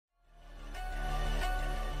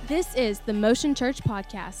This is the Motion Church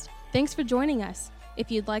Podcast. Thanks for joining us. If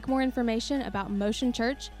you'd like more information about Motion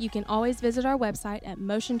Church, you can always visit our website at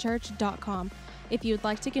motionchurch.com. If you'd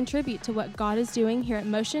like to contribute to what God is doing here at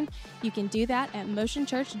Motion, you can do that at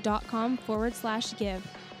motionchurch.com/give.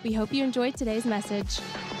 We hope you enjoyed today's message.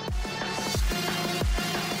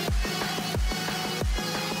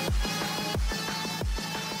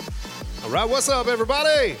 All right, what's up,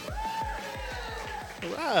 everybody? All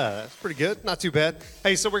right, that's pretty good. Not too bad.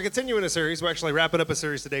 Hey, so we're continuing a series. We're actually wrapping up a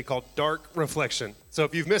series today called Dark Reflection. So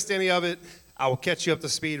if you've missed any of it, I will catch you up to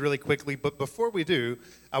speed really quickly. But before we do,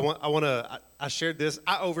 I shared this.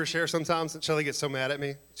 I overshare sometimes, and Shelly gets so mad at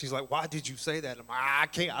me. She's like, "Why did you say that?" I'm like, "I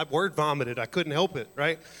can't. I word vomited. I couldn't help it."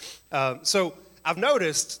 Right? So I've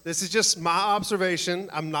noticed, this is just my observation.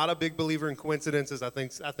 I'm not a big believer in coincidences. I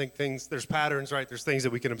think things, there's patterns, right? There's things that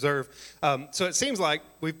we can observe. So it seems like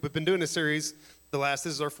we've been doing this series. This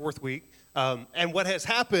is our fourth week. And what has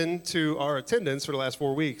happened to our attendance for the last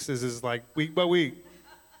 4 weeks is like week by week,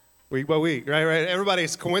 right?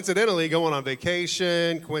 Everybody's coincidentally going on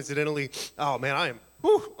vacation. Coincidentally, oh man, I am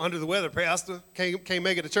under the weather. Pastor can't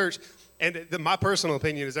make it to church. And my personal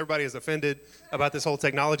opinion is everybody is offended about this whole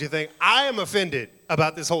technology thing. I am offended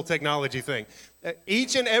about this whole technology thing.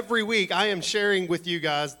 Each and every week, I am sharing with you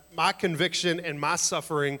guys my conviction and my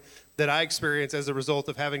suffering that I experience as a result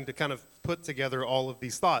of having to kind of put together all of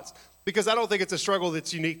these thoughts. Because I don't think it's a struggle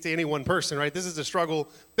that's unique to any one person, right? This is a struggle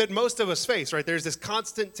that most of us face, right? There's this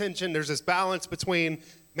constant tension. There's this balance between,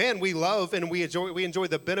 man, we love and we enjoy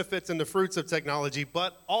the benefits and the fruits of technology,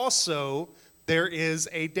 but also there is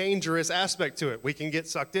a dangerous aspect to it. We can get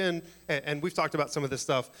sucked in, and we've talked about some of this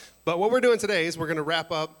stuff. But what we're doing today is we're going to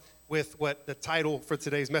wrap up with what the title for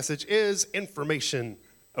today's message is, Information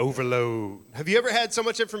Overload. Have you ever had so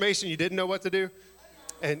much information you didn't know what to do?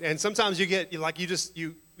 And sometimes you get, you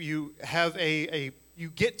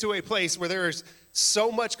get to a place where there is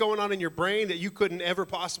so much going on in your brain that you couldn't ever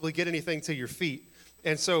possibly get anything to your feet.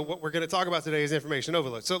 And so what we're going to talk about today is information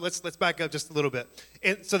overload. So let's back up just a little bit.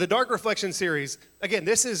 And so the Dark Reflection series, again,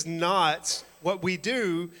 this is not what we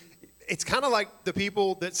do. It's kind of like the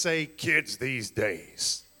people that say kids these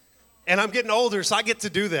days. And I'm getting older, so I get to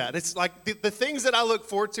do that. It's like the things that I look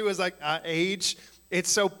forward to as I age, it's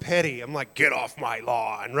so petty. I'm like, get off my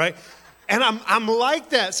lawn, right? And I'm like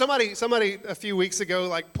that. Somebody a few weeks ago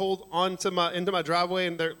like pulled into my driveway,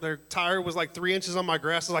 and their tire was like 3 inches on my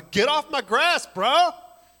grass. I was like, get off my grass, bro.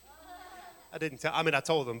 I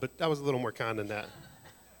told them, but I was a little more kind than that.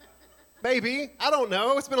 Maybe, I don't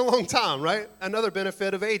know. It's been a long time, right? Another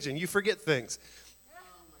benefit of aging, you forget things.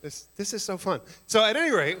 This is so fun. So at any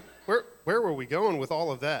rate, where were we going with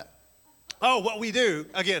all of that? Oh, what we do,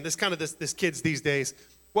 again, this kids these days.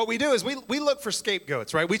 What we do is we look for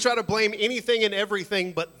scapegoats, right? We try to blame anything and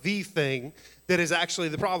everything but the thing that is actually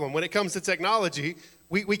the problem. When it comes to technology,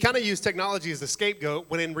 we kind of use technology as a scapegoat,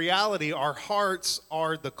 when in reality, our hearts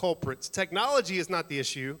are the culprits. Technology is not the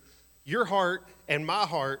issue. Your heart and my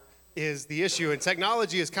heart is the issue. And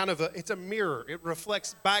technology is it's a mirror. It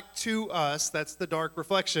reflects back to us. That's the dark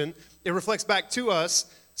reflection. It reflects back to us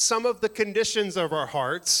some of the conditions of our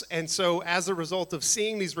hearts. And so as a result of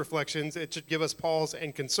seeing these reflections, it should give us pause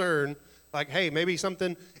and concern, like, hey, maybe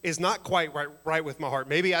something is not quite right with my heart.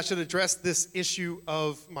 Maybe I should address this issue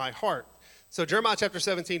of my heart. So Jeremiah chapter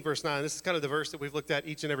 17, verse 9, this is kind of the verse that we've looked at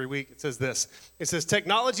each and every week. It says this. It says,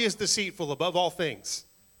 technology is deceitful above all things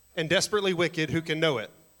and desperately wicked. Who can know it?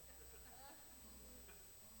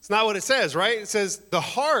 It's not what it says, right? It says the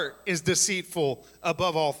heart is deceitful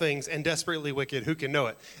above all things and desperately wicked. Who can know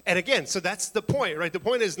it? And again, so that's the point, right? The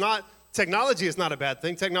point is not, technology is not a bad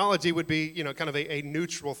thing. Technology would be, kind of a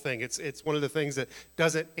neutral thing. It's one of the things that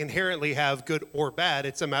doesn't inherently have good or bad.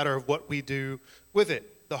 It's a matter of what we do with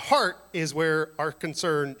it. The heart is where our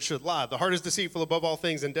concern should lie. The heart is deceitful above all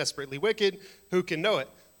things and desperately wicked. Who can know it?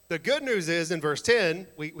 The good news is in verse 10,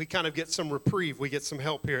 we kind of get some reprieve. We get some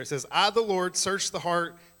help here. It says, I, the Lord, search the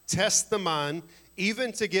heart, test the mind,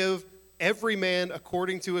 even to give every man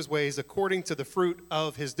according to his ways, according to the fruit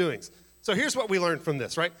of his doings. So here's what we learned from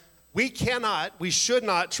this, right? We should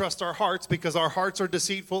not trust our hearts, because our hearts are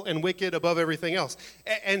deceitful and wicked above everything else.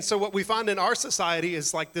 And so what we find in our society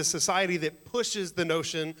is like this society that pushes the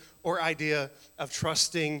notion or idea of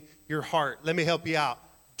trusting your heart. Let me help you out.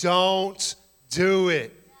 Don't do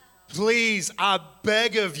it. Please, I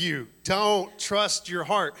beg of you, don't trust your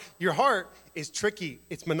heart. Your heart is tricky.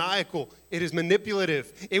 It's maniacal. It is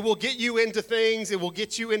manipulative. It will get you into things. It will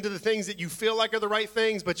get you into the things that you feel like are the right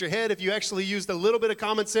things, but your head, if you actually used a little bit of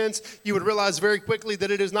common sense, you would realize very quickly that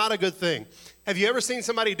it is not a good thing. Have you ever seen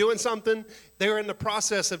somebody doing something? They're in the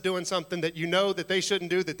process of doing something that you know that they shouldn't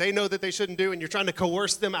do, that they know that they shouldn't do, and you're trying to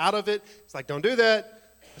coerce them out of it. It's like, don't do that.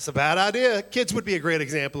 It's a bad idea. Kids would be a great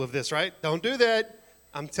example of this, right? Don't do that.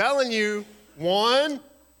 I'm telling you, one,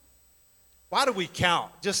 why do we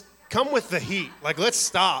count? Just come with the heat. Like, let's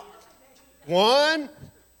stop. 1,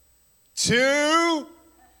 2,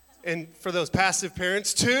 and for those passive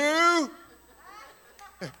parents, 2.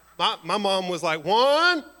 My mom was like,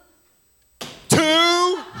 1, 2.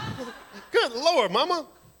 Good Lord, Mama.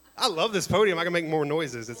 I love this podium. I can make more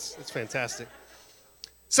noises. It's fantastic.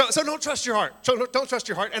 So don't trust your heart. Don't trust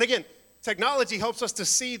your heart. And again, technology helps us to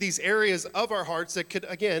see these areas of our hearts that could,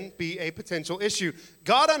 again, be a potential issue.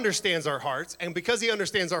 God understands our hearts, and because he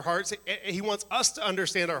understands our hearts, he wants us to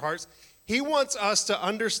understand our hearts. He wants us to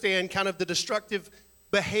understand kind of the destructive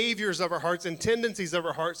behaviors of our hearts and tendencies of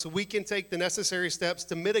our hearts so we can take the necessary steps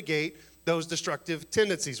to mitigate those destructive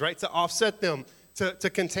tendencies, right? To offset them, to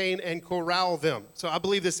contain and corral them. So I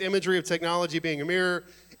believe this imagery of technology being a mirror,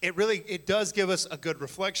 it does give us a good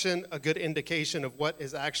reflection, a good indication of what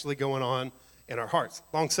is actually going on in our hearts.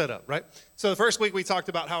 Long setup, right? So the first week we talked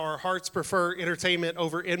about how our hearts prefer entertainment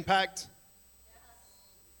over impact.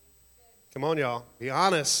 Come on, y'all. Be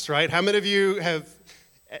honest, right? How many of you have,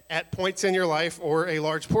 at points in your life or a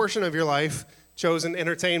large portion of your life, chosen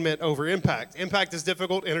entertainment over impact? Impact is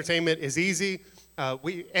difficult. Entertainment is easy.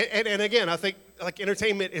 And again, I think like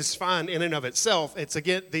entertainment is fine in and of itself. It's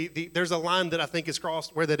again, there's a line that I think is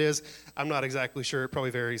crossed. Where that is, I'm not exactly sure. It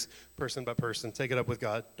probably varies person by person. Take it up with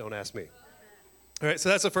God. Don't ask me. All right, so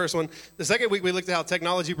that's the first one. The second week, we looked at how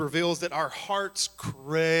technology reveals that our hearts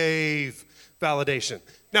crave validation.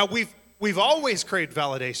 Now, we've always craved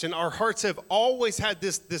validation. Our hearts have always had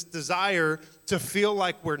this desire to feel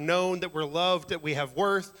like we're known, that we're loved, that we have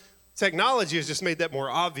worth. Technology has just made that more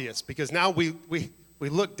obvious because now we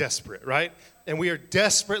look desperate, right? And we are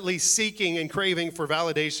desperately seeking and craving for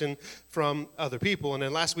validation from other people. And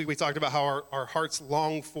then last week we talked about how our hearts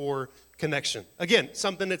long for connection. Again,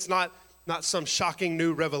 something that's not some shocking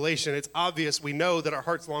new revelation. It's obvious. We know that our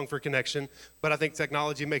hearts long for connection, but I think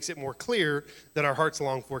technology makes it more clear that our hearts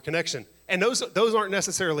long for connection. And those aren't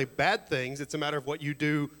necessarily bad things. It's a matter of what you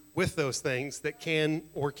do with those things that can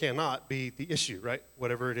or cannot be the issue, right?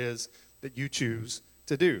 Whatever it is that you choose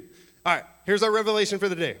to do. All right, here's our revelation for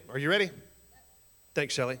the day. Are you ready?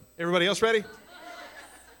 Thanks, Shelley. Everybody else ready?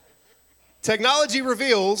 Technology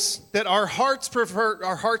reveals that our hearts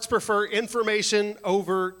prefer information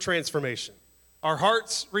over transformation. Our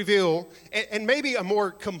hearts reveal, and maybe a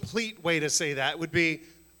more complete way to say that would be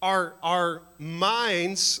our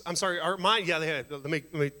minds. Let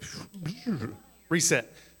me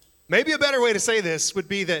reset. Maybe a better way to say this would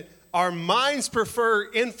be that our minds prefer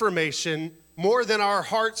information more than our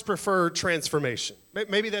hearts prefer transformation.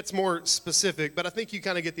 Maybe that's more specific, but I think you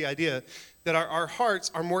kind of get the idea that our hearts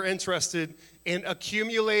are more interested in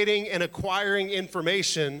accumulating and acquiring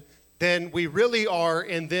information than we really are,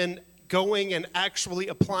 and then going and actually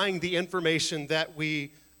applying the information that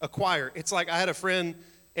we acquire. It's like I had a friend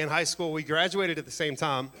in high school. We graduated at the same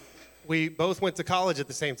time. We both went to college at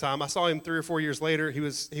the same time. I saw him 3 or 4 years later. He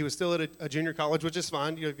was still at a junior college, which is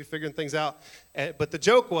fine. You're figuring things out. But the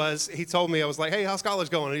joke was, he told me, I was like, hey, how's college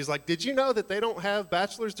going? And he's like, did you know that they don't have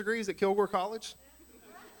bachelor's degrees at Kilgore College?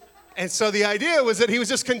 And so the idea was that he was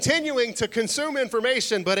just continuing to consume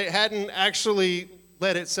information, but it hadn't actually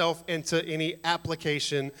led itself into any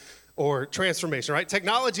application or transformation, right?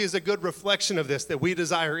 Technology is a good reflection of this, that we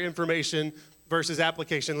desire information versus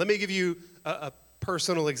application. Let me give you a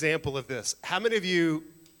personal example of this. How many of you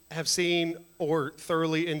have seen or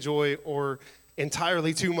thoroughly enjoy or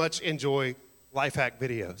entirely too much enjoy life hack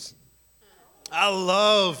videos? I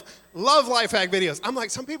love life hack videos. I'm like,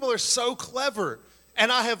 some people are so clever. And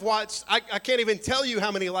I have watched, I can't even tell you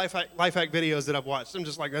how many life hack videos that I've watched. I'm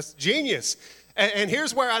just like, that's genius. And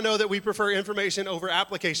here's where I know that we prefer information over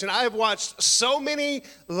application. I have watched so many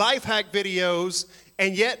life hack videos,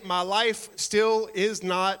 and yet my life still is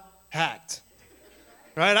not hacked.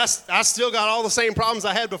 Right? I still got all the same problems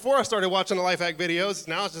I had before I started watching the life hack videos.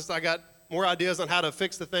 Now it's just I got more ideas on how to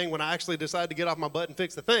fix the thing when I actually decide to get off my butt and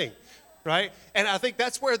fix the thing. Right? And I think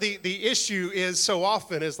that's where the issue is so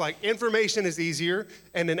often, is like information is easier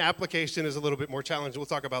and then application is a little bit more challenging. We'll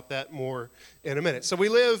talk about that more in a minute. So we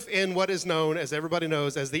live in what is known, as everybody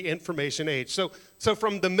knows, as the information age. So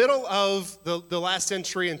from the middle of the last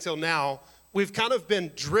century until now, we've kind of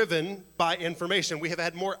been driven by information. We have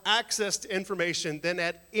had more access to information than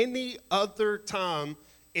at any other time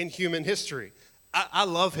in human history. I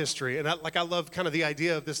love history, and I love kind of the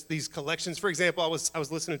idea of these collections. For example, I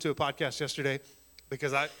was listening to a podcast yesterday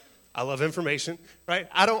because I love information, right?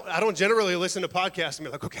 I don't generally listen to podcasts and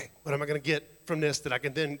be like, okay, what am I going to get from this that I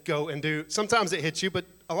can then go and do? Sometimes it hits you, but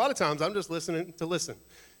a lot of times I'm just listening to listen,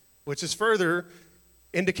 which is further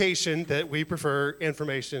indication that we prefer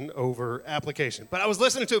information over application. But I was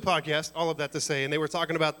listening to a podcast, all of that to say, and they were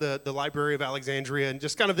talking about the Library of Alexandria and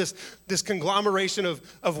just kind of this conglomeration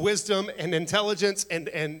of wisdom and intelligence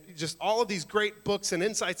and just all of these great books and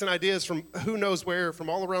insights and ideas from who knows where, from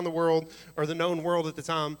all around the world or the known world at the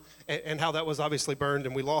time, and how that was obviously burned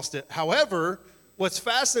and we lost it. However, what's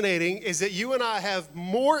fascinating is that you and I have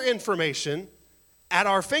more information at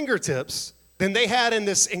our fingertips than they had in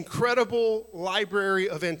this incredible library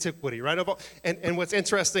of antiquity, right? And what's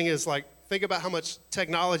interesting is, like, think about how much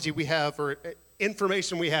technology we have or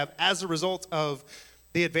information we have as a result of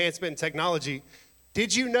the advancement in technology.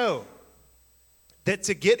 Did you know that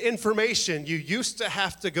to get information, you used to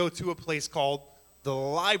have to go to a place called the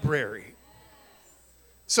library?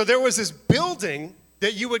 So there was this building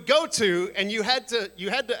that you would go to, and you had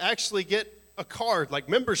to actually get a card, like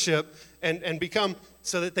membership, and become,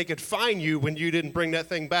 so that they could fine you when you didn't bring that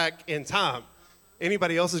thing back in time.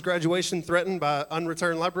 Anybody else's graduation threatened by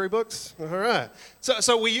unreturned library books? All right.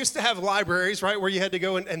 So we used to have libraries, right, where you had to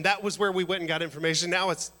go, and that was where we went and got information. Now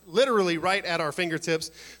it's literally right at our fingertips.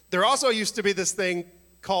 There also used to be this thing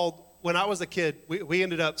called, when I was a kid, we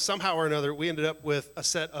ended up, somehow or another, we ended up with a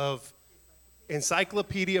set of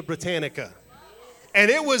Encyclopedia Britannica. And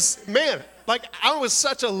it was, man, like, I was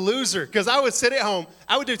such a loser because I would sit at home.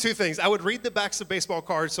 I would do two things. I would read the backs of baseball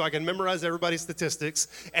cards so I can memorize everybody's statistics.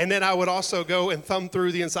 And then I would also go and thumb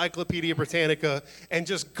through the Encyclopedia Britannica and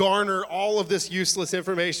just garner all of this useless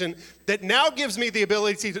information that now gives me the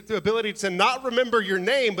ability to not remember your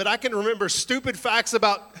name, but I can remember stupid facts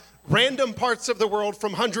about random parts of the world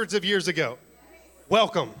from hundreds of years ago.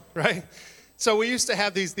 Welcome, right? So we used to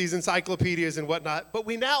have these encyclopedias and whatnot, but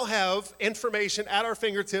we now have information at our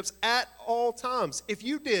fingertips at all times. If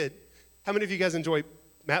you did, how many of you guys enjoy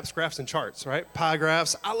maps, graphs, and charts, right? Pie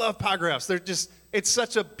graphs. I love pie graphs. It's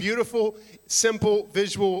such a beautiful, simple,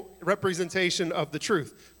 visual representation of the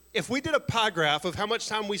truth. If we did a pie graph of how much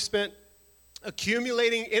time we spent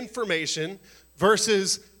accumulating information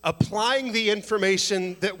versus applying the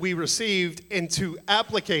information that we received into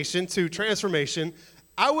application, to transformation,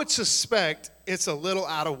 I would suspect it's a little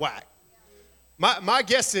out of whack. My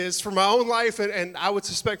guess is, for my own life, and I would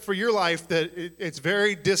suspect for your life, that it's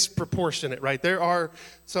very disproportionate, right? There are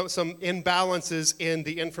some imbalances in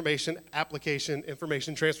the information application,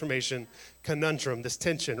 information transformation conundrum, this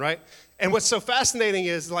tension, right? And what's so fascinating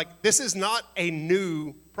is, like, this is not a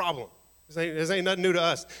new problem. This ain't nothing new to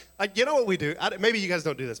us. Like, you know what we do? Maybe you guys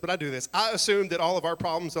don't do this, but I do this. I assume that all of our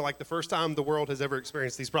problems are like the first time the world has ever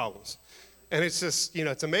experienced these problems. And it's just,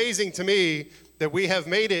 it's amazing to me that we have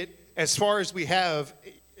made it as far as we have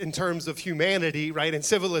in terms of humanity, right, and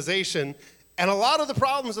civilization. And a lot of the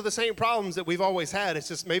problems are the same problems that we've always had. It's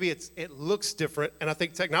just maybe it looks different. And I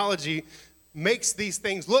think technology makes these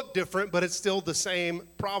things look different, but it's still the same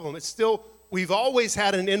problem. We've always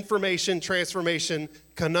had an information transformation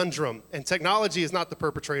conundrum. And technology is not the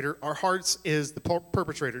perpetrator. Our hearts is the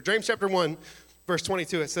perpetrator. James chapter 1, verse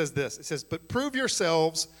 22, it says this. It says, "But prove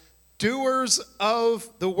yourselves doers of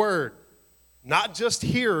the word, not just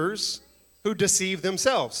hearers who deceive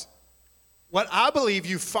themselves." What I believe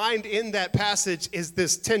you find in that passage is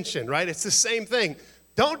this tension, right? It's the same thing.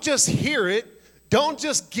 Don't just hear it. Don't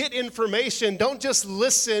just get information. Don't just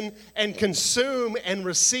listen and consume and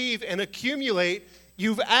receive and accumulate.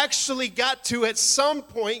 You've actually got to, at some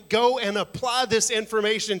point, go and apply this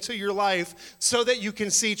information to your life so that you can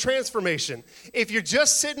see transformation. If you're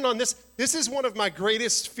just sitting on this is one of my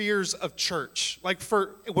greatest fears of church. Like,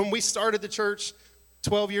 when we started the church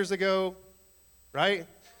 12 years ago, right?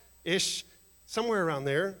 Ish, somewhere around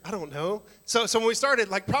there. I don't know. So when we started,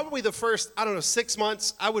 like, probably the first, 6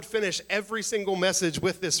 months, I would finish every single message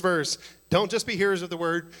with this verse. Don't just be hearers of the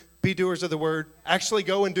word, be doers of the word. Actually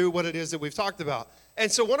go and do what it is that we've talked about. And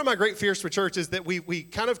so one of my great fears for church is that we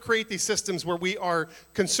kind of create these systems where we are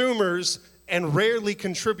consumers and rarely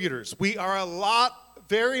contributors. We are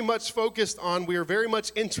very much focused on, we are very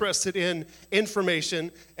much interested in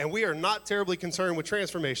information, and we are not terribly concerned with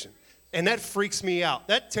transformation. And that freaks me out.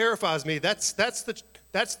 That terrifies me. That's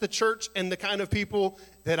the church and the kind of people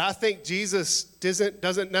that I think Jesus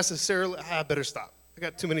doesn't necessarily. I better stop. I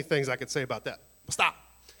got too many things I could say about that. Stop.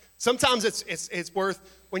 Sometimes it's worth,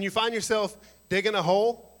 when you find yourself digging a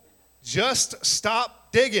hole, Just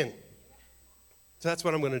stop digging. So that's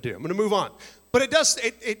what I'm going to do. I'm going to move on. But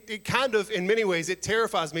it kind of, in many ways, it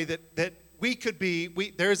terrifies me that we could be,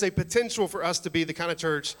 there's a potential for us to be the kind of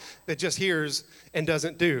church that just hears and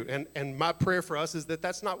doesn't do. And my prayer for us is that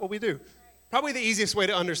that's not what we do. Probably the easiest way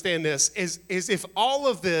to understand this is if all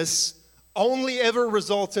of this only ever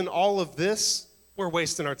results in all of this, we're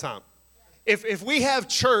wasting our time. If we have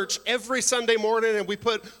church every Sunday morning and we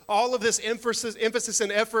put all of this emphasis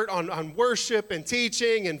and effort on worship and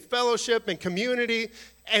teaching and fellowship and community,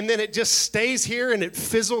 and then it just stays here and it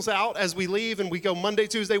fizzles out as we leave and we go Monday,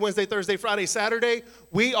 Tuesday, Wednesday, Thursday, Friday, Saturday,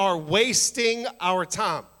 we are wasting our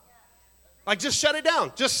time. Like, just shut it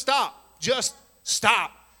down. Just stop. Just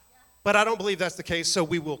stop. But I don't believe that's the case, so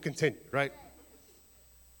we will continue, right?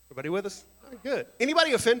 Everybody with us? All right, good.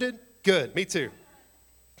 Anybody offended? Good. Me too.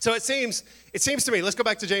 So it seems to me, let's go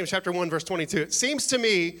back to James chapter 1, verse 22. It seems to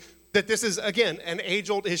me that this is, again, an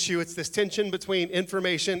age-old issue. It's this tension between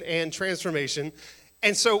information and transformation.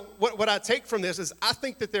 And so what I take from this is I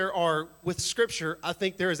think that there are, with Scripture, I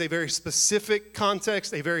think there is a very specific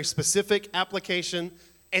context, a very specific application,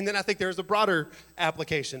 and then I think there's a broader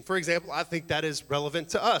application. For example, I think that is relevant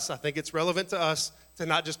to us. I think it's relevant to us to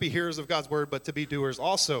not just be hearers of God's word, but to be doers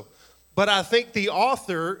also. But I think the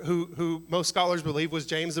author, who most scholars believe was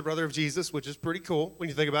James, the brother of Jesus, which is pretty cool when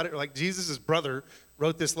you think about it. Like, Jesus' brother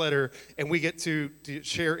wrote this letter, and we get to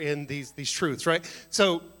share in these truths, right?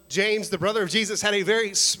 So James, the brother of Jesus, had a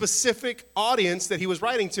very specific audience that he was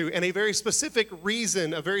writing to, and a very specific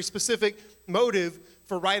reason, a very specific motive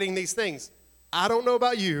for writing these things. I don't know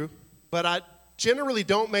about you, but I generally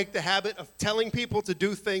don't make the habit of telling people to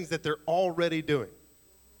do things that they're already doing.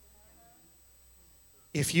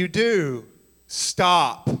 If you do,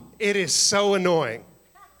 stop. It is so annoying.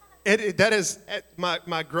 That is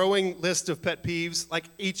my growing list of pet peeves. Like,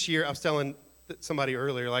 each year, I was telling somebody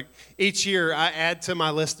earlier, like, each year I add to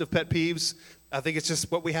my list of pet peeves. I think it's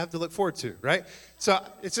just what we have to look forward to, right? So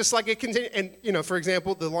it's just like it continues. And, you know, for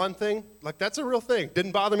example, the lawn thing, like, that's a real thing.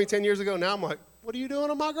 Didn't bother me 10 years ago. Now I'm like, what are you doing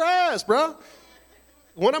on my grass, bro?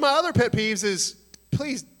 One of my other pet peeves is,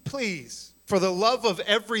 please, for the love of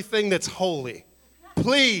everything that's holy,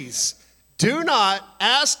 please do not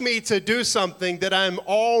ask me to do something that I'm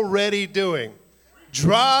already doing.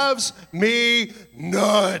 Drives me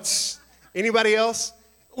nuts. Anybody else?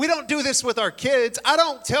 We don't do this with our kids. I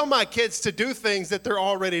don't tell my kids to do things that they're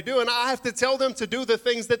already doing. I have to tell them to do the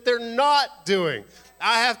things that they're not doing.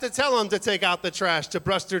 I have to tell them to take out the trash, to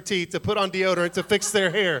brush their teeth, to put on deodorant, to fix their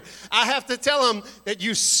hair. I have to tell them that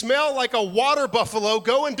you smell like a water buffalo.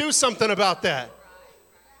 Go and do something about that.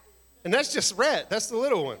 And that's just Rhett. That's the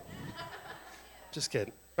little one. Just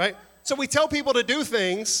kidding, right? So we tell people to do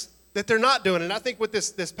things that they're not doing. And I think with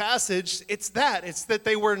this passage, it's that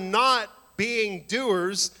they were not being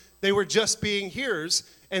doers, they were just being hearers.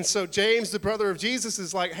 And so James, the brother of Jesus,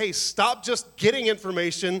 is like, hey, stop just getting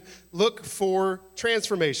information, look for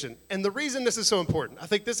transformation. And the reason this is so important, I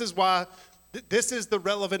think this is why this is the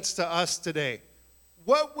relevance to us today.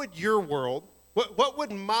 What would your world, what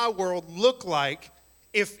would my world look like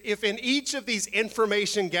if in each of these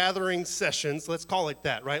information gathering sessions, let's call it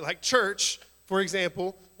that, right? Like church, for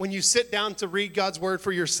example, when you sit down to read God's word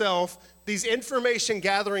for yourself, these information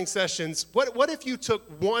gathering sessions, what if you took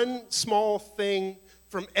one small thing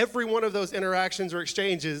from every one of those interactions or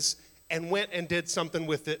exchanges and went and did something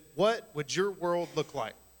with it? What would your world look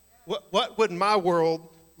like? What would my world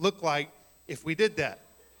look like if we did that?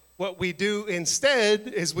 What we do instead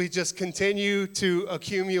is we just continue to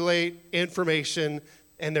accumulate information,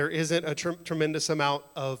 and there isn't a tremendous amount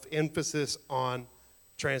of emphasis on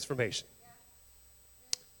transformation.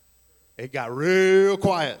 It got real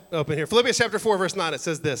quiet up in here. Philippians chapter 4, verse 9, it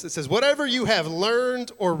says this. It says, whatever you have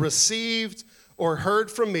learned or received or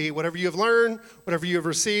heard from me, whatever you have learned, whatever you have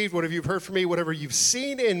received, whatever you've heard from me, whatever you've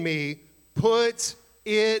seen in me, put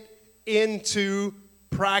it into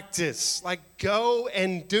practice. Like, go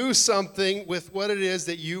and do something with what it is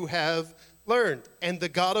that you have learned. And the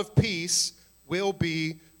God of peace will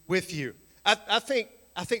be with you. I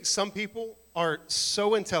think some people are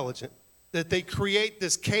so intelligent that they create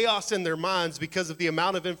this chaos in their minds because of the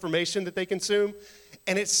amount of information that they consume.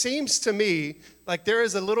 And it seems to me like there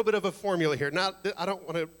is a little bit of a formula here. Now, I don't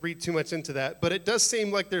want to read too much into that, but it does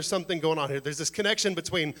seem like there's something going on here. There's this connection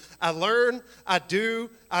between I learn, I do,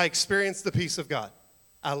 I experience the peace of God.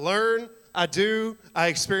 I learn, I do, I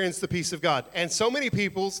experience the peace of God. And so many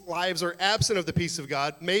people's lives are absent of the peace of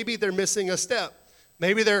God. Maybe they're missing a step.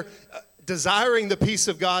 Maybe they're desiring the peace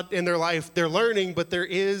of God in their life. They're learning, but there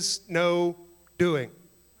is no doing.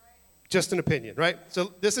 Just an opinion, right?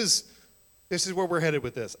 So this is this is where we're headed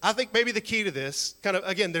with this. I think maybe the key to this, kind of,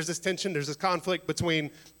 again, there's this tension, there's this conflict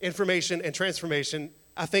between information and transformation.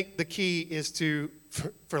 I think the key is to,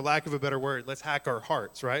 for lack of a better word, let's hack our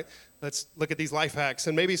hearts, right? Let's look at these life hacks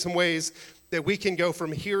and maybe some ways that we can go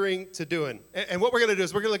from hearing to doing. And what we're going to do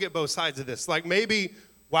is we're going to look at both sides of this. Like maybe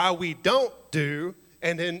why we don't do,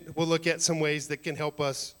 and then we'll look at some ways that can help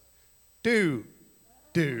us do.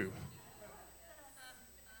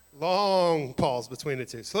 Long pause between the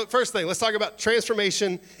two. So look, first thing, let's talk about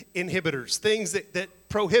transformation inhibitors, things that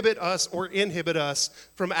prohibit us or inhibit us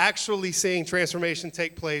from actually seeing transformation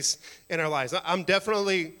take place in our lives.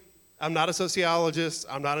 I'm not a sociologist.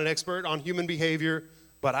 I'm not an expert on human behavior,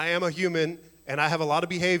 but I am a human, and I have a lot of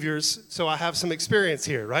behaviors, so I have some experience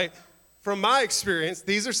here, right? From my experience,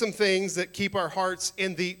 these are some things that keep our hearts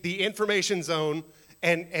in the information zone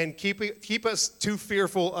and keep us too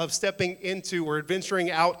fearful of stepping into or adventuring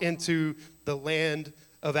out into the land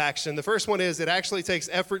of action. The first one is it actually takes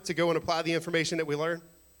effort to go and apply the information that we learn.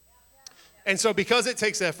 And so because it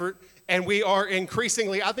takes effort, and we are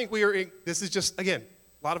increasingly, I think this is just, again,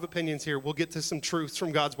 a lot of opinions here. We'll get to some truths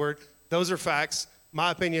from God's word. Those are facts. My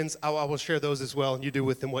opinions, I will share those as well, and you do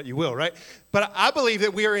with them what you will, right? But I believe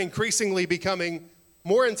that we are increasingly becoming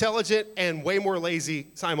more intelligent and way more lazy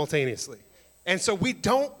simultaneously. And so we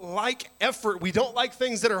don't like effort. We don't like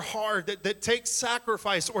things that are hard, that take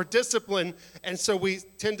sacrifice or discipline. And so we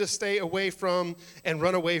tend to stay away from and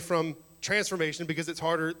run away from transformation because it's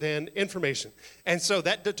harder than information. And so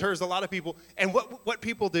that deters a lot of people. And what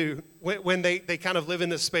people do when they kind of live in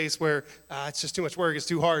this space where it's just too much work, it's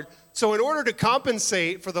too hard. So in order to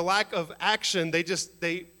compensate for the lack of action,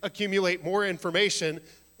 they accumulate more information.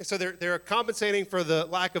 And so they're compensating for the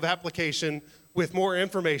lack of application with more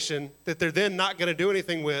information that they're then not going to do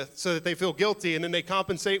anything with, so that they feel guilty, and then they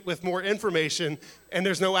compensate with more information, and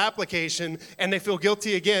there's no application, and they feel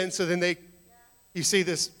guilty again, so then you see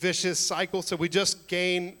this vicious cycle. So we just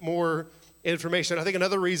gain more information. I think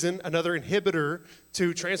another inhibitor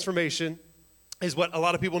to transformation is what a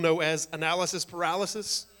lot of people know as analysis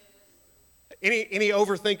paralysis. Any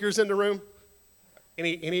overthinkers in the room?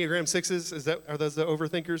 Any Enneagram 6s? Are those the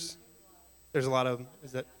overthinkers? There's a lot of them.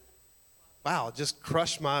 Is that? Wow, just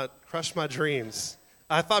crushed my dreams.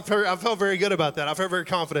 I felt very good about that. I felt very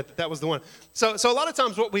confident that was the one. So a lot of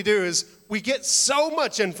times what we do is we get so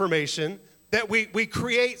much information that we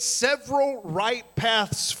create several right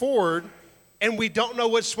paths forward, and we don't know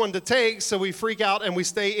which one to take, so we freak out and we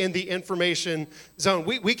stay in the information zone.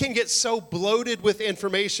 We can get so bloated with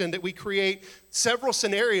information that we create several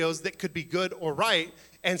scenarios that could be good or right.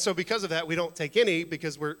 And so because of that, we don't take any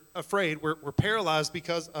because we're afraid. We're paralyzed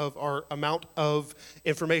because of our amount of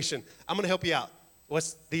information. I'm going to help you out.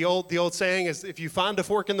 What's the old saying is, if you find a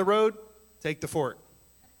fork in the road, take the fork.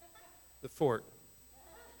 The fork.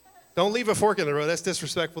 Don't leave a fork in the road. That's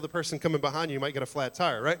disrespectful. The person coming behind you might get a flat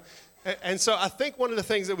tire, right? And so I think one of the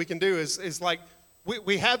things that we can do is like,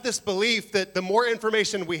 we have this belief that the more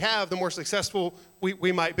information we have, the more successful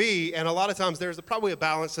we might be. And a lot of times there's probably a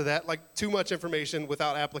balance to that. Like too much information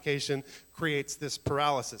without application creates this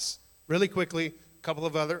paralysis. Really quickly, a couple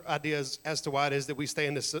of other ideas as to why it is that we stay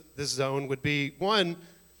in this zone would be, one,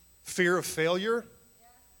 fear of failure.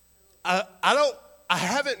 I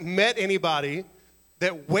haven't met anybody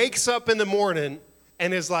that wakes up in the morning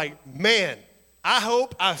and is like, man, I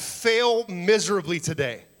hope I fail miserably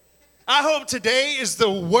today. I hope today is the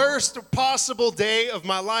worst possible day of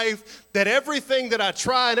my life, that everything that I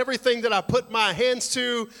try and everything that I put my hands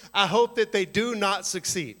to, I hope that they do not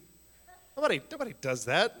succeed. Nobody does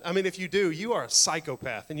that. I mean, if you do, you are a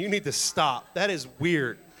psychopath and you need to stop. That is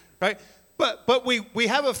weird, right? But we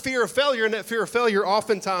have a fear of failure, and that fear of failure,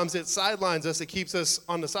 oftentimes it sidelines us. It keeps us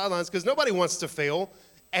on the sidelines because nobody wants to fail.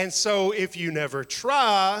 And so if you never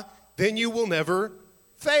try, then you will never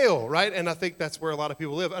fail, right? And I think that's where a lot of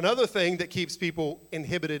people live. Another thing that keeps people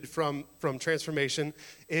inhibited from transformation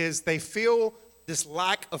is they feel this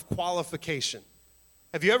lack of qualification.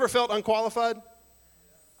 Have you ever felt unqualified?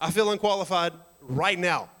 I feel unqualified right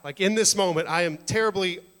now. Like in this moment, I am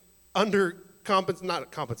terribly underqualified.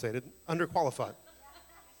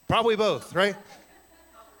 Probably both, right?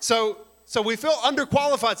 So we feel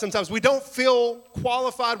underqualified sometimes. We don't feel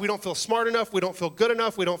qualified. We don't feel smart enough. We don't feel good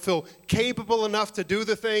enough. We don't feel capable enough to do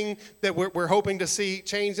the thing that we're hoping to see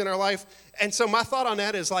change in our life. And so my thought on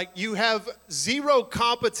that is like you have zero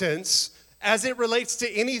competence as it relates to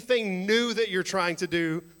anything new that you're trying to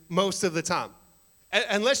do most of the time.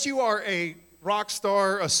 Unless you are a rock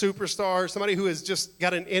star, a superstar, somebody who has just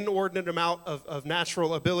got an inordinate amount of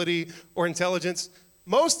natural ability or intelligence,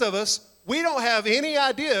 most of us, we don't have any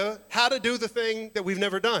idea how to do the thing that we've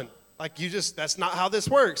never done. Like that's not how this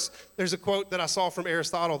works. There's a quote that I saw from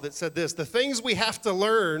Aristotle that said this: the things we have to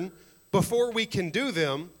learn before we can do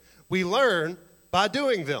them, we learn by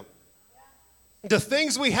doing them. The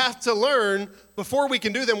things we have to learn before we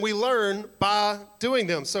can do them, we learn by doing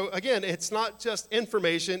them. So again, it's not just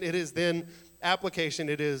information, it is then application,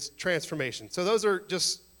 it is transformation. So those are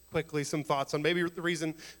just quickly some thoughts on maybe the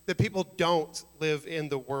reason that people don't live in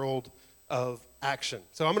the world of action.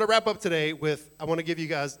 So I'm going to wrap up today with, I want to give you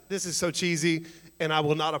guys, this is so cheesy, and I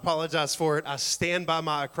will not apologize for it. I stand by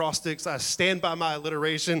my acrostics, I stand by my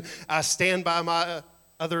alliteration, I stand by my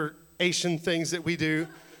other Asian things that we do.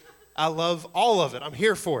 I love all of it. I'm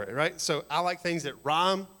here for it, right? So I like things that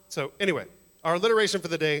rhyme. So anyway, our alliteration for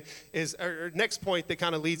the day is, our next point that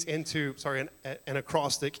kind of leads into, an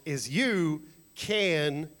acrostic is you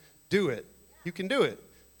can do it. You can do it.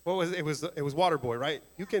 What was it? It was Waterboy, right?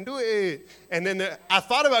 You can do it. And then I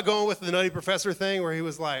thought about going with the Nutty Professor thing where he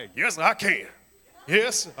was like, yes, I can.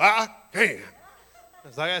 Yes, I can. I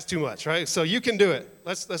was like, that's too much, right? So you can do it.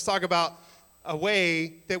 Let's talk about a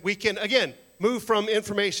way that we can, again, move from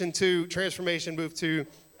information to transformation, move to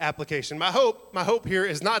application. My hope here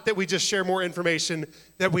is not that we just share more information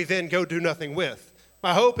that we then go do nothing with.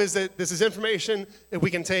 My hope is that this is information that we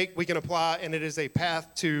can take, we can apply, and it is a path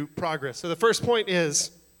to progress. So the first point is,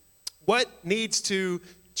 what needs to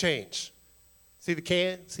change? See the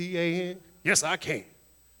can? C-A-N? Yes, I can.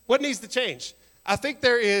 What needs to change? I think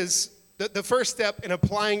there is, the first step in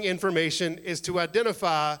applying information is to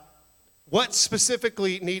identify what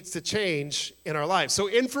specifically needs to change in our lives. So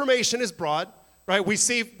information is broad, right? We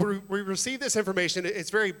receive this information. It's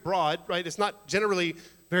very broad, right? It's not generally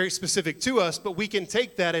very specific to us, but we can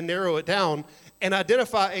take that and narrow it down and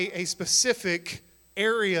identify a specific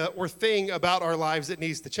area or thing about our lives that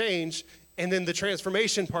needs to change. And then the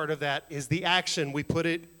transformation part of that is the action. We put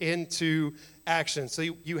it into action. So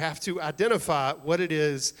you have to identify what it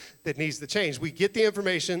is that needs to change. We get the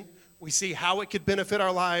information. We see how it could benefit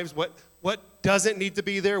our lives, what doesn't need to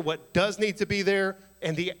be there, what does need to be there,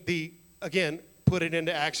 and again, put it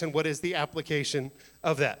into action. What is the application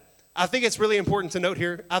of that? I think it's really important to note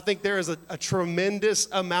here, I think there is a tremendous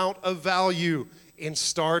amount of value in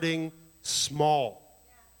starting small.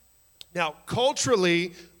 Now,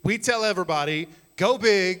 culturally, we tell everybody, go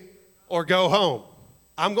big or go home.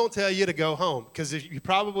 I'm going to tell you to go home, because if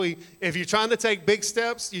you're trying to take big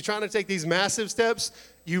steps, you're trying to take these massive steps,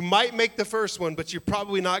 you might make the first one, but you're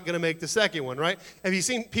probably not going to make the second one, right? Have you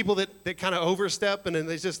seen people that kind of overstep and then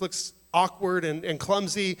it just looks awkward and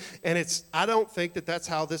clumsy? And I don't think that that's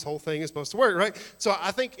how this whole thing is supposed to work, right? So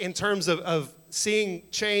I think in terms of seeing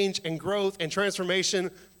change and growth and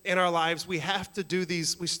transformation in our lives, we have to do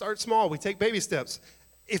these. We start small. We take baby steps.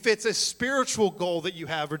 If it's a spiritual goal that you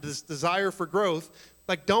have or this desire for growth,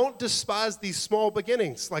 like, don't despise these small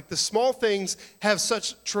beginnings. Like, the small things have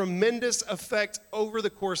such tremendous effect over the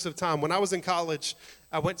course of time. When I was in college,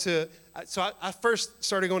 I first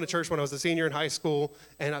started going to church when I was a senior in high school,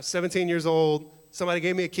 and I was 17 years old. Somebody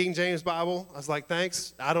gave me a King James Bible. I was like,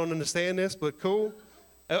 thanks. I don't understand this, but cool.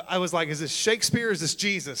 I was like, is this Shakespeare or is this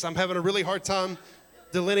Jesus? I'm having a really hard time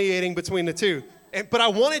delineating between the two. But I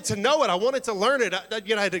wanted to know it. I wanted to learn it.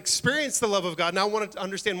 I had experienced the love of God, and I wanted to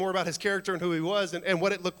understand more about his character and who he was and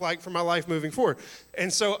what it looked like for my life moving forward.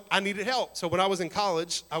 And so I needed help. So when I was in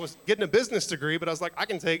college, I was getting a business degree, but I was like, I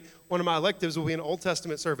can take one of my electives will be an Old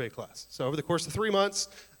Testament survey class. So over the course of 3 months,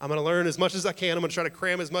 I'm going to learn as much as I can. I'm going to try to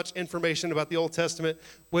cram as much information about the Old Testament,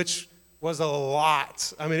 which was a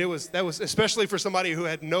lot. I mean, that was especially for somebody who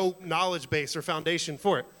had no knowledge base or foundation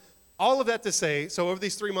for it. All of that to say, so over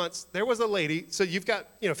these 3 months, there was a lady, so you've got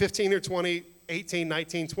 15 or 20, 18,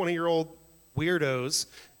 19, 20-year-old weirdos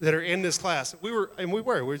that are in this class.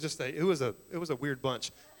 It was a weird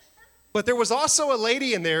bunch. But there was also a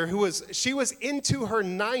lady in there she was into her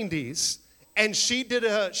 90s, and she did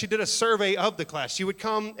a survey of the class. She would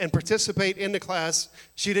come and participate in the class.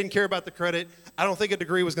 She didn't care about the credit. I don't think a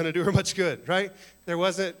degree was going to do her much good, right? There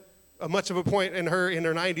wasn't much of a point in her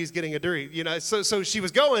 90s getting a degree, So she was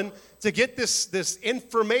going to get this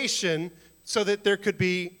information so that there could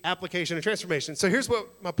be application and transformation. So here's what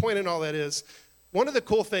my point in all that is. One of the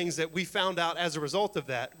cool things that we found out as a result of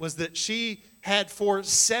that was that she had for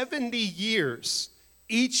 70 years,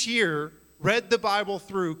 each year, read the Bible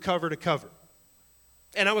through cover to cover.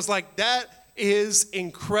 And I was like, that is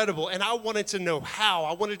incredible. And I wanted to know how.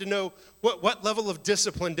 I wanted to know what level of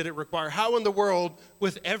discipline did it require? How in the world,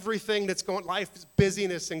 with everything that's going, life's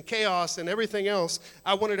busyness and chaos and everything else,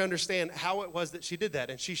 I wanted to understand how it was that she did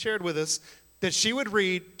that. And she shared with us that she would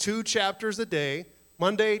read 2 chapters a day,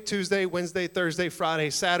 Monday, Tuesday, Wednesday, Thursday,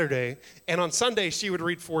 Friday, Saturday. And on Sunday, she would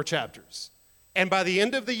read 4 chapters. And by the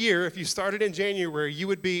end of the year, if you started in January, you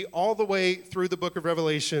would be all the way through the book of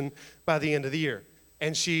Revelation by the end of the year.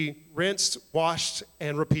 And she rinsed, washed,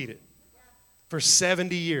 and repeated for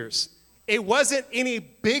 70 years. It wasn't any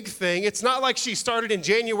big thing. It's not like she started in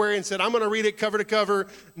January and said, I'm going to read it cover to cover,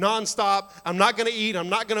 nonstop. I'm not going to eat. I'm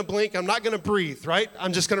not going to blink. I'm not going to breathe, right?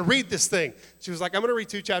 I'm just going to read this thing. She was like, I'm going to read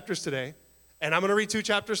 2 chapters today, and I'm going to read 2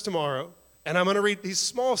 chapters tomorrow, and I'm going to read these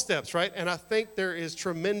small steps, right? And I think there is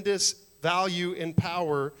tremendous value and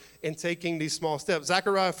power in taking these small steps.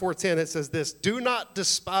 Zechariah 4:10, it says this, do not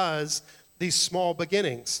despise these small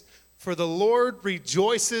beginnings, for the Lord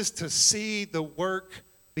rejoices to see the work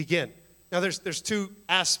begin. Now, there's 2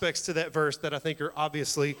 aspects to that verse that I think are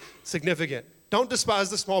obviously significant. Don't despise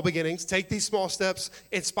the small beginnings. Take these small steps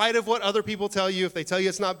in spite of what other people tell you. If they tell you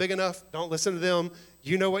it's not big enough, don't listen to them.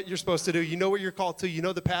 You know what you're supposed to do. You know what you're called to. You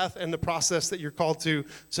know the path and the process that you're called to.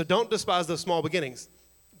 So don't despise those small beginnings.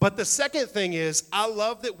 But the second thing is, I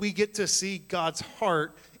love that we get to see God's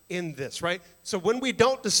heart in this, right? So when we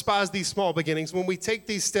don't despise these small beginnings, when we take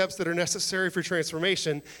these steps that are necessary for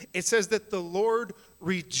transformation, it says that the Lord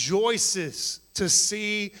rejoices to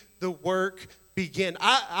see the work begin.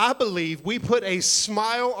 I believe we put a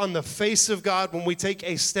smile on the face of God when we take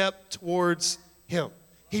a step towards Him.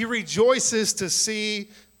 He rejoices to see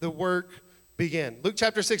the work begin. Luke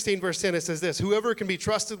chapter 16, verse 10, it says this, whoever can be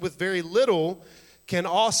trusted with very little can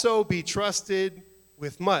also be trusted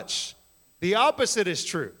with much. The opposite is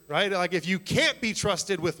true, right? Like if you can't be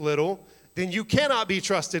trusted with little, then you cannot be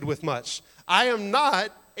trusted with much. I am not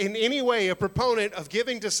in any way a proponent of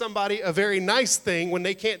giving to somebody a very nice thing when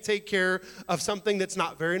they can't take care of something that's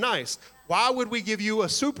not very nice. Why would we give you a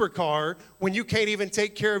supercar when you can't even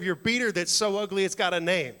take care of your beater that's so ugly it's got a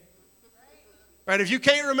name? Right? If you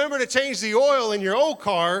can't remember to change the oil in your old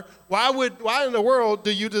car, why in the world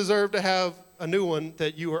do you deserve to have a new one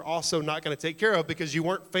that you are also not going to take care of because you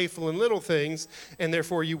weren't faithful in little things, and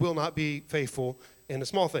therefore you will not be faithful in the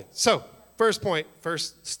small things. So, first point,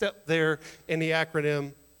 first step there in the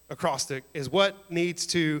acronym acrostic is what needs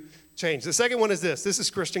to change. The second one is this. This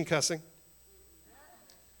is Christian cussing.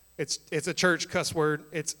 It's a church cuss word.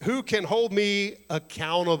 It's who can hold me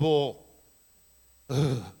accountable?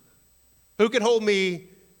 Ugh. Who can hold me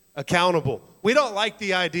accountable? We don't like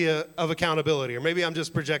the idea of accountability, or maybe I'm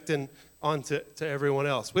just projecting onto everyone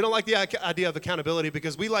else. We don't like the idea of accountability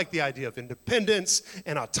because we like the idea of independence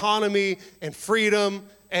and autonomy and freedom.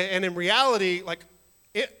 And in reality, like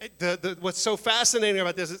what's so fascinating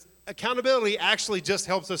about this is accountability actually just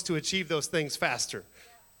helps us to achieve those things faster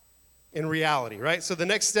in reality, right? So the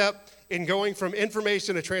next step in going from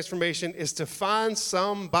information to transformation is to find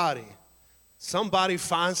somebody. Somebody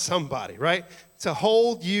find somebody, right? To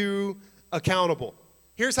hold you accountable.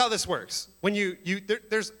 Here's how this works. When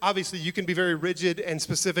there's obviously you can be very rigid and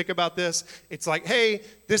specific about this. It's like, hey,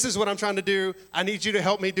 this is what I'm trying to do. I need you to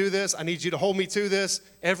help me do this. I need you to hold me to this.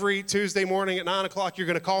 Every Tuesday morning at 9 o'clock, you're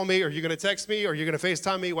going to call me, or you're going to text me, or you're going to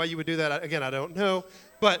FaceTime me. Why you would do that, again, I don't know.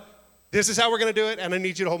 But this is how we're going to do it, and I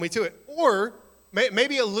need you to hold me to it. Or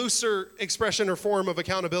maybe a looser expression or form of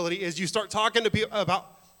accountability is you start talking to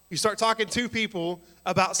people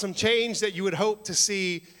about some change that you would hope to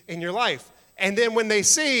see in your life. And then when they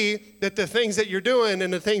see that the things that you're doing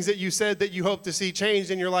and the things that you said that you hope to see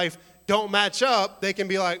changed in your life don't match up, they can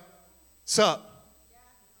be like, sup?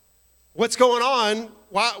 What's going on?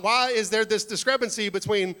 Why is there this discrepancy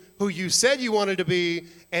between who you said you wanted to be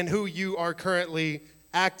and who you are currently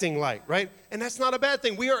acting like, right? And that's not a bad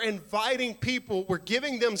thing. We are inviting people. We're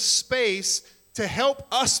giving them space to help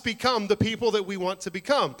us become the people that we want to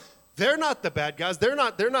become. They're not the bad guys. They're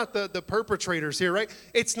not the perpetrators here, right?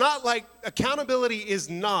 It's not like accountability is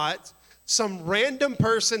not some random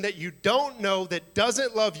person that you don't know that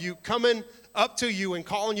doesn't love you coming up to you and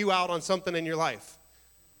calling you out on something in your life.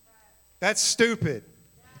 That's stupid,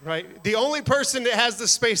 right? The only person that has the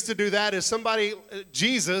space to do that is somebody,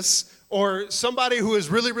 Jesus, or somebody who is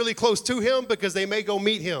really, really close to him because they may go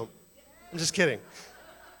meet him. I'm just kidding.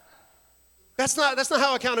 That's not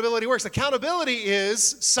how accountability works. Accountability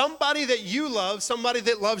is somebody that you love, somebody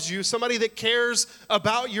that loves you, somebody that cares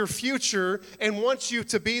about your future and wants you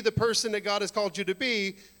to be the person that God has called you to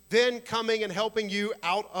be, then coming and helping you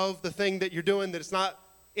out of the thing that you're doing that is not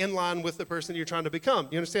in line with the person you're trying to become.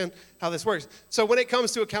 You understand how this works? So when it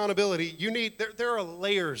comes to accountability, there are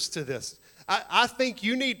layers to this. I think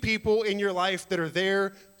you need people in your life that are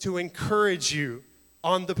there to encourage you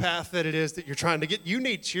on the path that it is that you're trying to get. You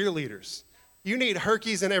need cheerleaders. You need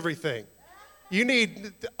herkies and everything. You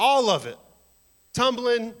need all of it.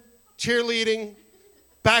 Tumbling, cheerleading,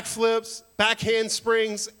 backflips, back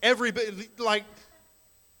handsprings, everybody. Like,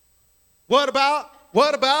 what about?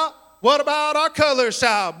 What about our colors,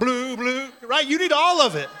 child? Blue, blue, right? You need all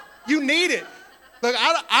of it. You need it. Look,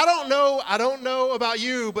 I don't know about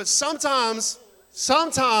you, but sometimes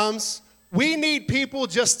we need people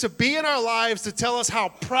just to be in our lives to tell us how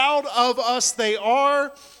proud of us they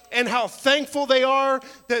are and how thankful they are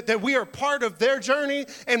that we are part of their journey.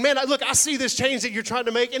 And man, look, I see this change that you're trying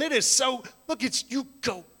to make, and it is so, look, it's you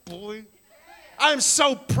go, boy. I'm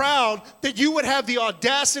so proud that you would have the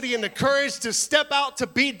audacity and the courage to step out, to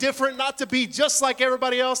be different, not to be just like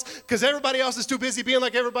everybody else, because everybody else is too busy being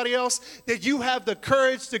like everybody else, that you have the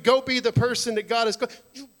courage to go be the person that God has called.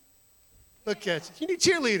 Look at you. You need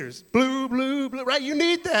cheerleaders. Blue, blue, blue, right? You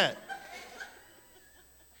need that.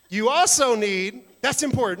 You also need, that's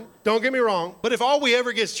important, don't get me wrong, but if all we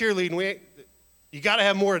ever get is cheerleading, you got to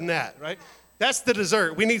have more than that, right? That's the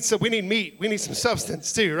dessert. We need meat. We need some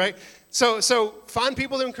substance too, right? So find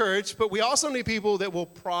people to encourage, but we also need people that will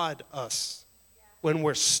prod us when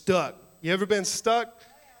we're stuck. You ever been stuck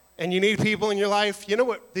and you need people in your life? You know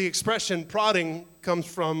what the expression prodding comes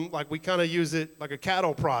from? Like we kind of use it like a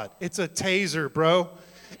cattle prod. It's a taser, bro.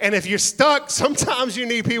 And if you're stuck, sometimes you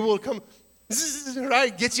need people to come,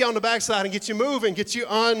 right, get you on the backside and get you moving, get you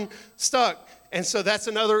unstuck. And so that's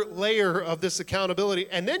another layer of this accountability.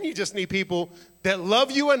 And then you just need people that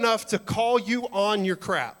love you enough to call you on your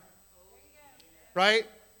crap. Right?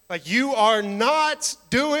 Like you are not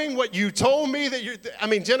doing what you told me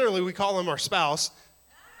that generally we call them our spouse.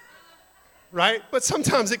 Right? But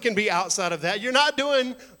sometimes it can be outside of that. You're not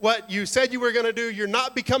doing what you said you were going to do. You're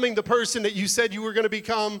not becoming the person that you said you were going to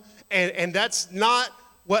become. And that's not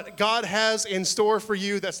what God has in store for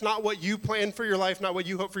you. That's not what you plan for your life, not what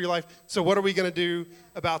you hope for your life. So what are we going to do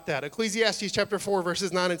about that? Ecclesiastes chapter 4,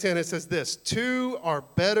 verses 9 and 10, it says this: 2 are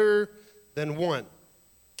better than 1.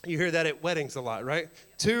 You hear that at weddings a lot, right?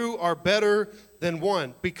 2 are better than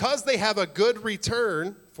 1 because they have a good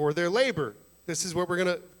return for their labor. This is where we're going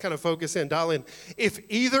to kind of focus in, dial in. If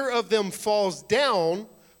either of them falls down,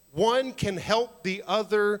 one can help the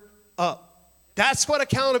other up. That's what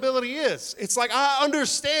accountability is. It's like, I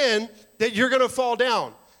understand that you're going to fall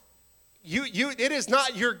down. It is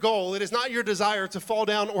not your goal. It is not your desire to fall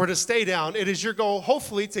down or to stay down. It is your goal,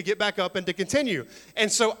 hopefully, to get back up and to continue. And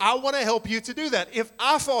so I want to help you to do that. If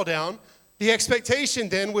I fall down, the expectation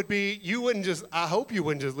then would be I hope you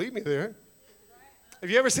wouldn't just leave me there. Have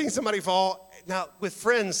you ever seen somebody fall? Now, with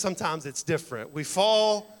friends, sometimes it's different. We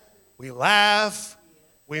fall, we laugh,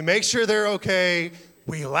 we make sure they're okay,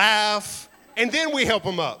 we laugh, and then we help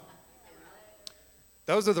them up.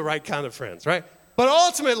 Those are the right kind of friends, right? But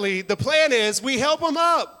ultimately, the plan is we help them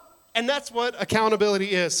up. And that's what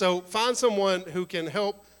accountability is. So find someone who can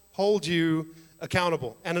help hold you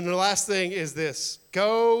accountable. And then the last thing is this: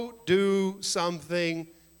 go do something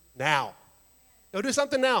now. Go do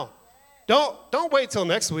something now. Don't wait till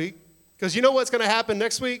next week, because you know what's going to happen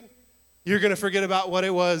next week? You're going to forget about what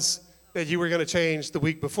it was that you were going to change the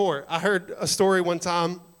week before. I heard a story one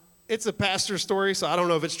time. It's a pastor's story, so I don't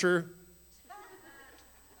know if it's true.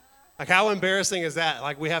 Like, how embarrassing is that?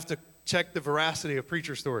 Like, we have to check the veracity of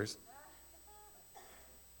preacher stories.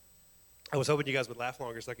 I was hoping you guys would laugh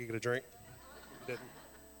longer so I could get a drink. You didn't.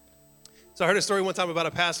 So I heard a story one time about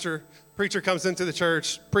a pastor. Preacher comes into the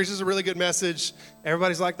church, preaches a really good message.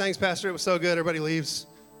 Everybody's like, thanks, pastor, it was so good. Everybody leaves,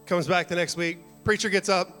 comes back the next week. Preacher gets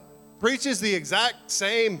up, preaches the exact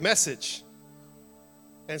same message.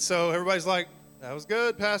 And so everybody's like, that was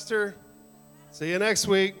good, pastor. See you next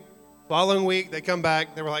week. Following week, they come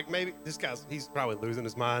back. They were like, maybe he's probably losing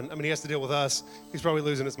his mind. I mean, he has to deal with us. He's probably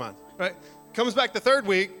losing his mind, right? Comes back the third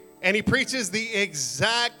week, and he preaches the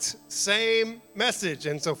exact same message.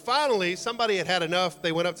 And so finally, somebody had enough.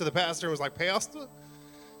 They went up to the pastor and was like, Pastor,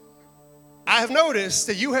 I have noticed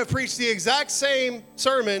that you have preached the exact same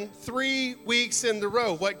sermon 3 weeks in a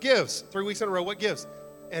row. What gives? 3 weeks in a row, what gives?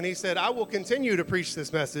 And he said, I will continue to preach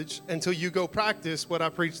this message until you go practice what I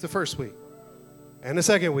preached the first week and the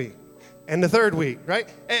second week and the third week, right?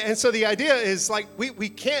 And so the idea is like we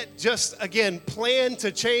can't just, again, plan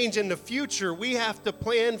to change in the future. We have to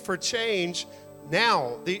plan for change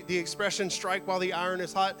now. The expression, strike while the iron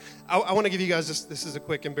is hot. I want to give you guys this is a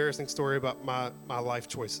quick, embarrassing story about my life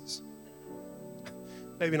choices.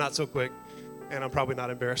 Maybe not so quick, and I'm probably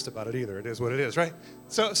not embarrassed about it either. It is what it is, right?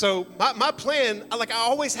 So my plan, I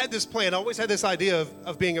always had this plan. I always had this idea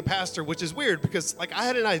of being a pastor, which is weird because I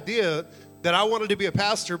had an idea that I wanted to be a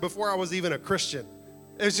pastor before I was even a Christian.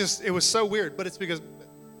 It was so weird, but it's because,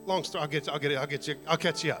 long story, I'll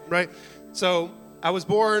catch you up, right? So I was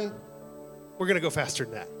born, we're gonna go faster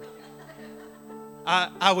than that.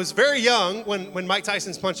 I was very young when Mike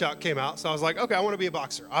Tyson's Punch-Out came out, so I was like, okay, I want to be a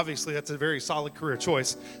boxer. Obviously, that's a very solid career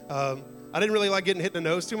choice. I didn't really like getting hit in the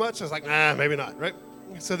nose too much. I was like, nah, maybe not, right?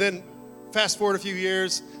 So then fast forward a few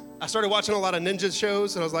years, I started watching a lot of ninja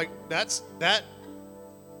shows, and I was like,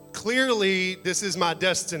 clearly this is my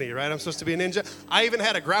destiny, right? I'm supposed to be a ninja. I even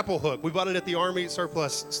had a grapple hook. We bought it at the Army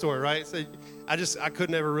surplus store, right? So I could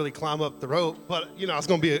never really climb up the rope, but I was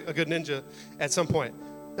going to be a good ninja at some point.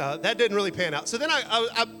 That didn't really pan out. So then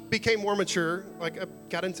I became more mature. Like I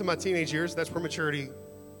got into my teenage years. That's where maturity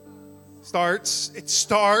starts. It's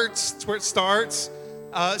where it starts.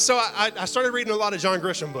 So I started reading a lot of John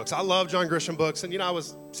Grisham books. I love John Grisham books. And, I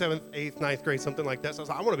was 7th, 8th, 9th grade, something like that. So I was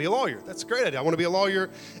like, I want to be a lawyer. That's a great idea. I want to be a lawyer.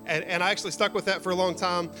 And I actually stuck with that for a long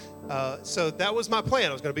time. So that was my plan.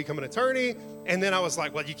 I was going to become an attorney. And then I was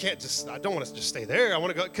like, well, I don't want to just stay there. I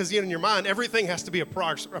want to go, because in your mind, everything has to be a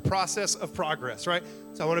process of progress, right?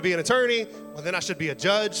 So I want to be an attorney. Well, then I should be a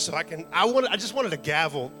judge. So I just wanted a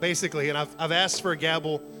gavel, basically. And I've asked for a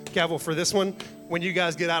gavel for this one. When you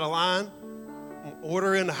guys get out of line,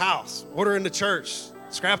 order in the house, order in the church,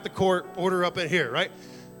 scrap the court, order up in here, right?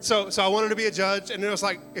 So I wanted to be a judge, and then it was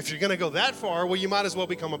like, if you're going to go that far, well, you might as well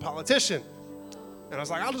become a politician. And I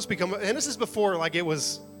was like, I'll just become, and this is before like it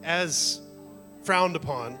was as frowned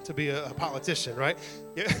upon to be a politician, right?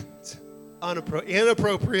 Yeah, it's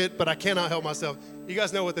inappropriate, but I cannot help myself. You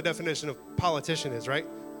guys know what the definition of politician is, right?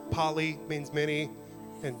 Poly means many,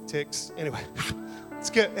 and ticks. Anyway, it's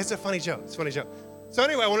good. It's a funny joke. So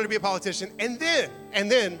anyway, I wanted to be a politician, and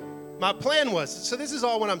then my plan was, so this is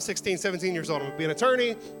all when I'm 16, 17 years old. I'm going to be an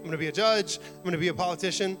attorney, I'm going to be a judge, I'm going to be a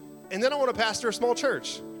politician, and then I want to pastor a small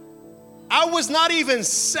church. I was not even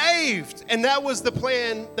saved, and that was the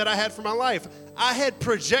plan that I had for my life. I had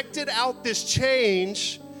projected out this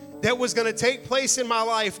change that was going to take place in my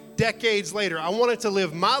life decades later. I wanted to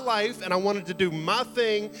live my life, and I wanted to do my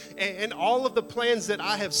thing, and all of the plans that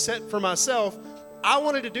I have set for myself, I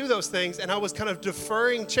wanted to do those things, and I was kind of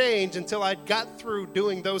deferring change until I got through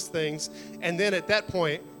doing those things, and then at that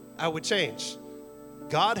point, I would change.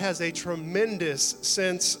 God has a tremendous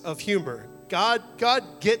sense of humor. God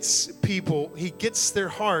gets people. He gets their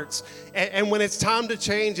hearts, and when it's time to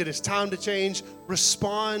change, it is time to change.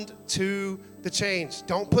 Respond to the change.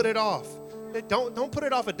 Don't put it off. Don't put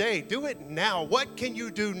it off a day. Do it now. What can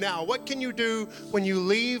you do now? What can you do when you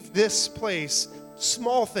leave this place?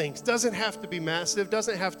 Small things. Doesn't have to be massive.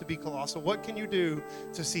 Doesn't have to be colossal. What can you do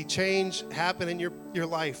to see change happen in your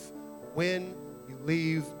life when you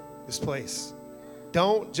leave this place?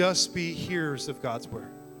 Don't just be hearers of God's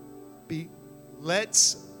word.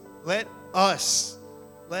 Let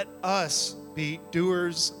us be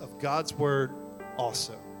doers of God's word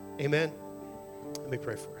also. Amen. Let me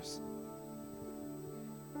pray for us.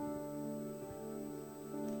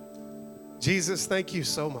 Jesus, thank you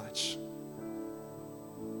so much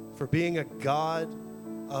for being a God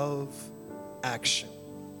of action.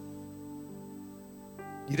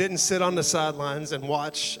 You didn't sit on the sidelines and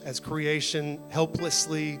watch as creation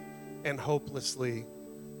helplessly and hopelessly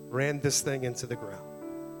ran this thing into the ground.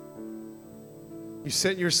 You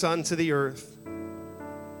sent your son to the earth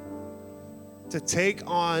to take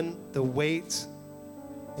on the weight,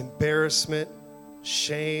 embarrassment,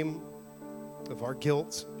 shame of our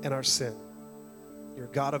guilt and our sin. You're a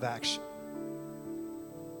God of action.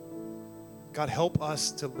 God, help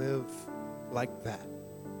us to live like that.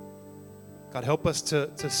 God, help us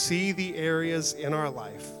to see the areas in our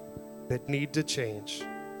life that need to change.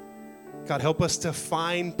 God, help us to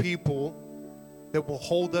find people that will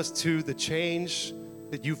hold us to the change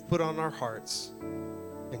that you've put on our hearts.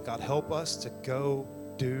 And God, help us to go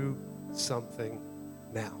do something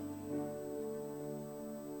now.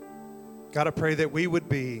 God, I pray that we would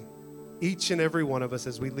be, each and every one of us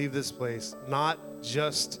as we leave this place, not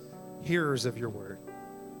just hearers of your word,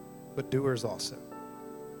 but doers also.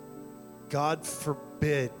 God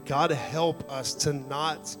forbid, God help us to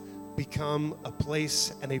not become a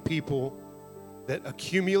place and a people that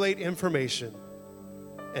accumulate information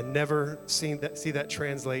and never see that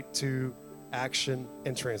translate to action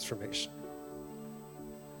and transformation.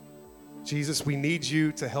 Jesus, we need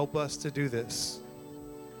you to help us to do this,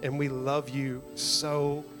 and we love you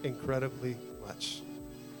so incredibly much.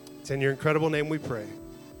 It's in your incredible name we pray.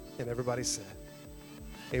 And everybody said,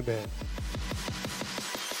 amen.